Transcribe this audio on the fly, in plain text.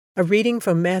A reading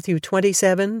from Matthew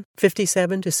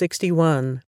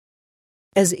 27:57-61.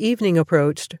 As evening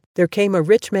approached, there came a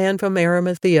rich man from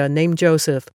Arimathea named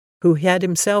Joseph, who had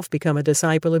himself become a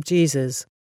disciple of Jesus.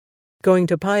 Going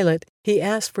to Pilate, he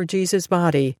asked for Jesus'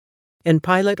 body, and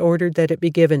Pilate ordered that it be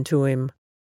given to him.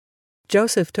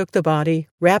 Joseph took the body,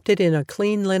 wrapped it in a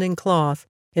clean linen cloth,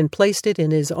 and placed it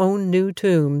in his own new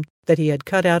tomb that he had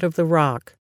cut out of the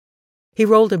rock. He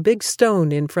rolled a big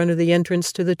stone in front of the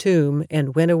entrance to the tomb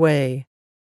and went away.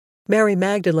 Mary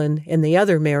Magdalene and the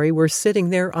other Mary were sitting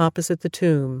there opposite the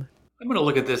tomb. I'm going to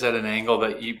look at this at an angle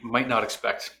that you might not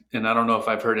expect. And I don't know if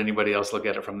I've heard anybody else look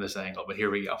at it from this angle, but here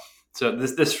we go. So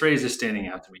this phrase is standing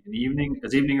out to me.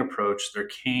 As evening approached, there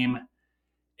came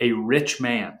a rich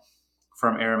man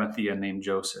from Arimathea named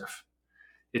Joseph.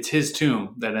 It's his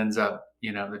tomb that ends up,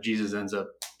 that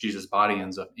Jesus' body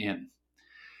ends up in.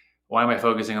 Why am I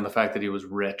focusing on the fact that he was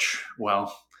rich?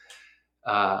 Well,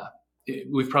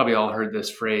 we've probably all heard this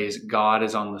phrase, God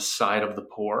is on the side of the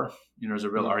poor. There's a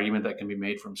real argument that can be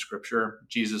made from Scripture.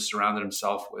 Jesus surrounded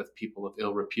himself with people of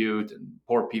ill repute and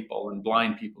poor people and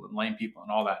blind people and lame people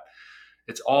and all that.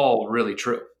 It's all really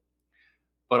true.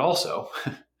 But also,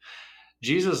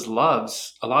 Jesus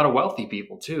loves a lot of wealthy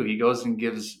people too. He goes and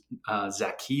gives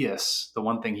Zacchaeus the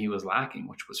one thing he was lacking,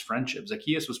 which was friendship.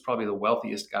 Zacchaeus was probably the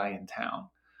wealthiest guy in town.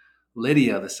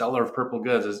 Lydia, the seller of purple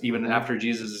goods, is even after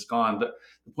Jesus is gone. The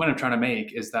point I'm trying to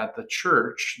make is that the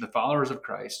church, the followers of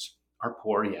Christ, are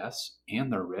poor, yes,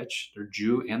 and they're rich. They're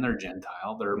Jew and they're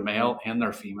Gentile. They're male and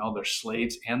they're female. They're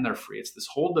slaves and they're free. It's this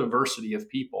whole diversity of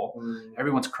people.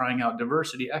 Everyone's crying out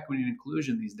diversity, equity, and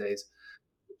inclusion these days.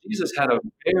 Jesus had a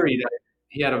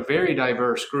very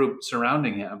diverse group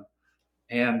surrounding him.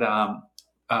 And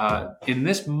in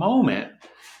this moment,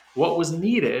 what was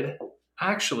needed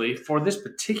actually for this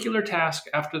particular task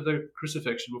after the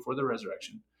crucifixion, before the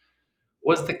resurrection,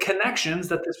 was the connections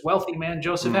that this wealthy man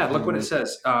Joseph had. Look what it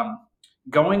says.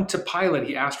 Going to Pilate,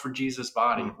 he asked for Jesus'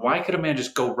 body. Why could a man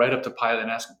just go right up to Pilate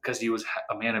and ask him? Because he was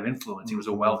a man of influence. He was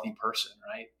a wealthy person,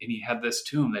 right? And he had this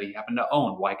tomb that he happened to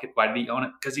own. Why did he own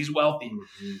it? Because he's wealthy.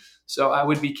 So I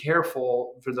would be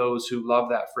careful for those who love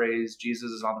that phrase, Jesus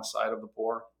is on the side of the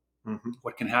poor.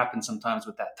 What can happen sometimes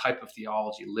with that type of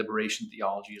theology, liberation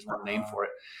theology is one name for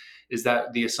it, is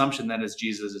that the assumption then is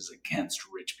Jesus is against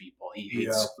rich people. He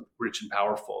hates rich and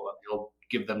powerful, and he'll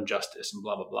give them justice and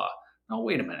blah, blah, blah. No,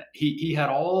 wait a minute. He had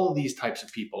all these types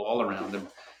of people all around him,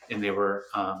 and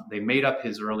they made up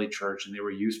his early church, and they were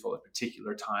useful at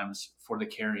particular times for the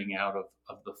carrying out of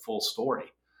the full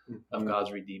story of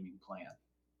God's redeeming plan.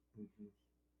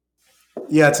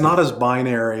 Yeah, it's not as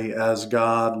binary as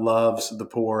God loves the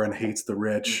poor and hates the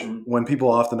rich. When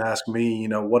people often ask me,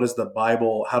 how does the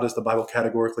Bible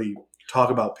categorically talk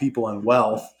about people and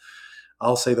wealth?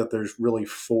 I'll say that there's really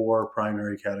four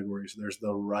primary categories. There's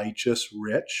the righteous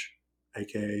rich,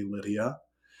 aka Lydia,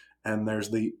 and there's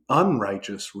the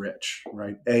unrighteous rich,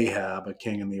 right? Ahab, a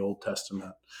king in the Old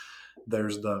Testament.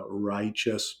 There's the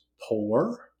righteous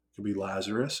poor, could be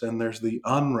Lazarus, and there's the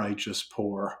unrighteous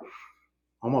poor.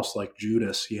 Almost like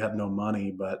Judas, he had no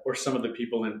money, but... Or some of the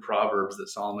people in Proverbs that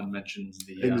Solomon mentions,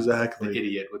 the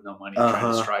idiot with no money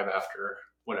trying to strive after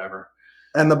whatever.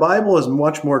 And the Bible is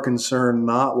much more concerned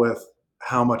not with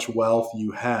how much wealth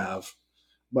you have,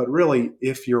 but really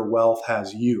if your wealth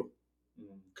has you.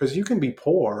 Because you can be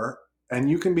poor and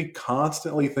you can be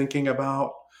constantly thinking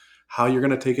about how you're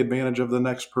going to take advantage of the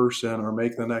next person or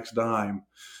make the next dime.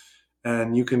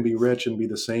 And you can be rich and be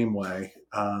the same way.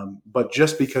 But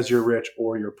just because you're rich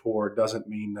or you're poor doesn't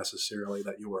mean necessarily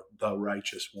that you're the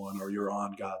righteous one or you're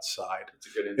on God's side. That's a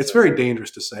good insight. It's very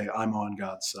dangerous to say, I'm on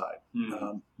God's side.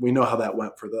 We know how that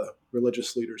went for the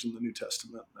religious leaders in the New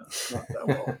Testament. Not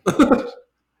that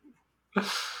well.